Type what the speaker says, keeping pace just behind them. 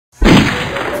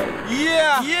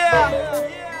Yeah.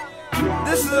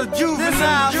 This is a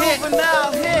juvenile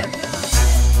hit.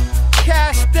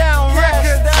 Cash down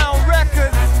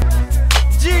records.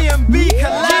 G&B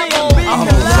collabo. I'ma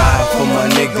ride for my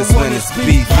niggas when it's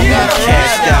beef. Yeah.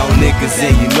 Cash down niggas,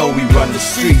 and you know we run the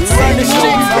streets. And you know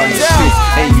we run the streets.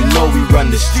 And you know we run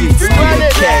the streets.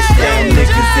 Cash down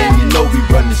niggas, and you know we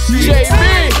run the streets.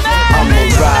 I'ma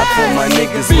ride for my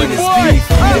niggas when it's beef.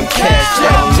 Them cash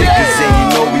down niggas, and you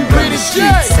know we run the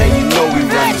streets. And you know we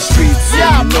run the streets.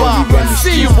 And you know we run the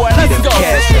streets. Them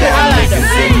cash down niggas,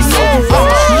 and you know we run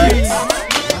the streets.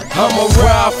 I'ma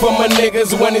ride for my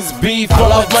niggas when it's beef.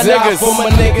 I'ma die for my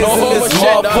niggas in this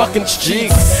motherfucking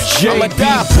streets.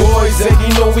 Juvenile Boyz, and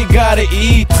you know we gotta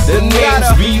eat. The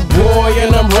name's B-Boy,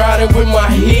 and I'm riding with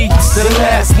my heat. The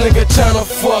last nigga tryna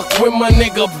fuck with my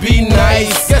nigga Be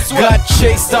Nice. Got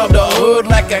chased out the hood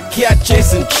like a cat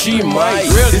chasing cheese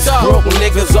mice. These broke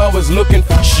niggas always looking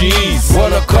for cheese.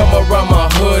 Wanna come around my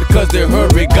hood cause they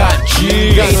heard we got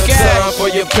G's. Got no time for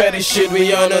your petty shit,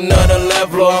 we on another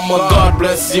level. I'ma God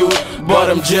bless you, but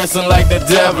I'm dressing like the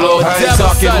devil. I ain't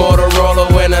talking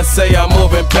Motorola when I say I'm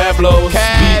moving Pablos.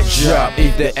 Beat drop,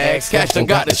 eat the X, cash done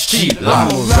got this cheap. I'ma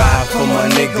ride for my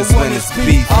niggas when it's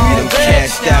beef. We them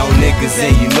cash down niggas,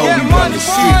 and you know we run the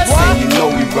streets. And you know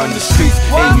we run the streets.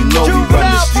 And you know we run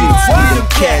the streets. We them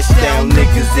cash down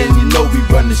niggas, and you know we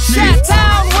run the streets.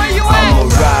 I'ma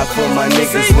ride for my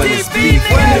niggas when it's beef.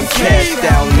 We them cash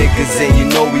down niggas, and you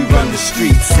know we run the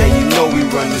streets. And you know we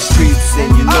run the streets.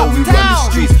 And you know we run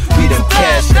the streets. We them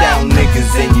cash down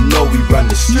niggas, and you know we run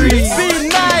the streets.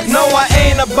 No, I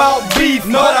ain't about beef,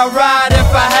 but I ride if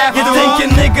I have to. You think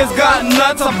your niggas got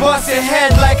nuts, I bust your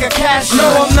head like a cashew.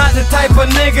 No, I'm not the type of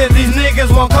nigga these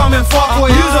niggas won't come and fuck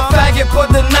with. Use a faggot, put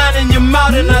the 9 in your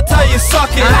mouth, and I tell you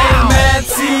suck it. I ain't mad,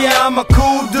 see, I'm a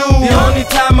cool dude. The only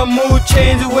time my mood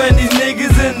changes when these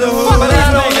niggas in the hood. But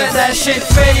I know that shit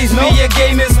faze me, your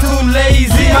game is too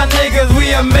lazy. My niggas,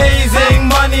 we amazing,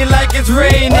 money like it's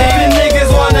raining. If you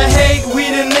niggas wanna hate, we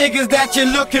the niggas that you're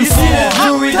looking for. See the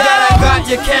jewelry that I got,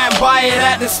 you can't buy it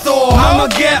at the store. I'ma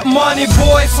get money,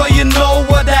 boy, so you know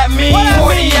what that means.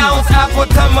 40 ounce apple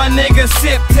time my niggas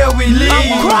sip till we leave.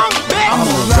 I'ma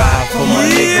ride for my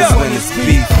niggas when it's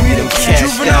beef. We them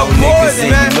cash down niggas,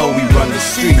 and you know we run the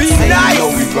streets. And you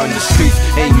know we run the streets.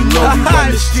 And you know we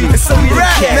run the streets. We them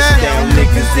cash down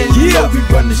niggas, and you know we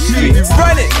run the streets.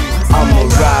 I'ma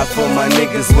ride for my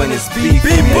niggas when it's beef.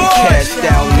 We them cash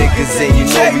down niggas, and you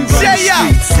know we run the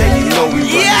streets. And you know we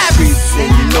run the streets. And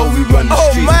you know we run the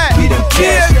streets. We them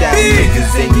cash down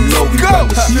niggas, and you know we run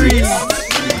the streets.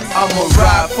 I'ma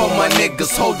ride for my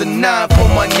niggas, hold the 9 for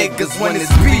my niggas. When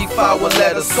it's beef, I will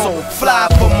let a soul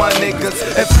fly for my niggas.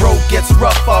 If road gets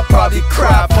rough, I'll probably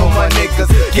cry for my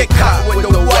niggas. Get caught with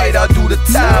the white, I'll do the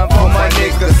time for my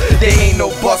niggas. They ain't no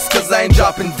bust, cause I ain't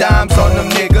dropping dimes on them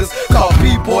niggas. Call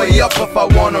B-Boy up if I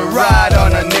wanna ride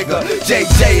on a nigga.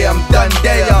 JJ, I'm done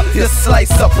there, you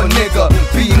slice up a nigga.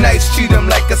 Be nice, treat him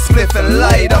like a spliff and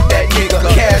light up that nigga.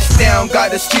 Cash down,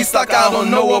 got the streets like I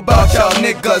don't know about y'all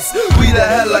niggas. We the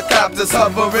helicopters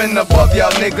hovering above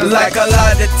y'all niggas. Like a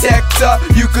lie detector,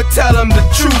 you could tell them the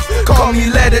truth. Call me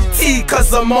letter T,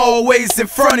 cause I'm always in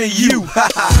front of you.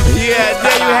 Yeah,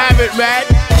 there you have it, man.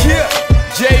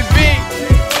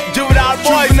 JB, Juvenile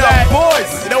Boyz, man.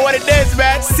 Boyz. You know what it is,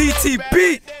 man?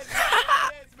 CTB.